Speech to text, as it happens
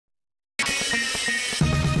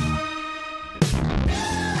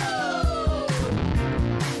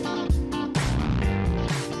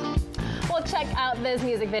Check out this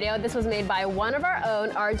music video. This was made by one of our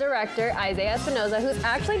own, our director, Isaiah Espinoza, who's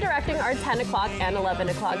actually directing our 10 o'clock and 11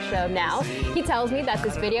 o'clock show now. He tells me that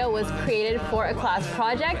this video was created for a class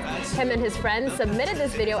project. Him and his friends submitted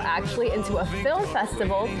this video actually into a film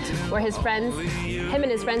festival where him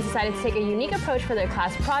and his friends decided to take a unique approach for their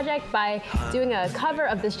class project by doing a cover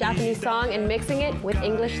of this Japanese song and mixing it with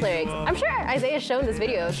English lyrics. I'm sure Isaiah's shown this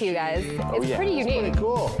video to you guys. It's pretty unique. Pretty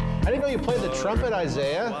cool. I didn't know you played the trumpet,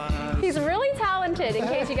 Isaiah. He's really talented. In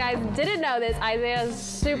case you guys didn't know this, Isaiah's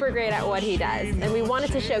super great at what he does, and we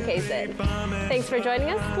wanted to showcase it. Thanks for joining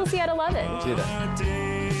us. We'll see you at 11. See you then.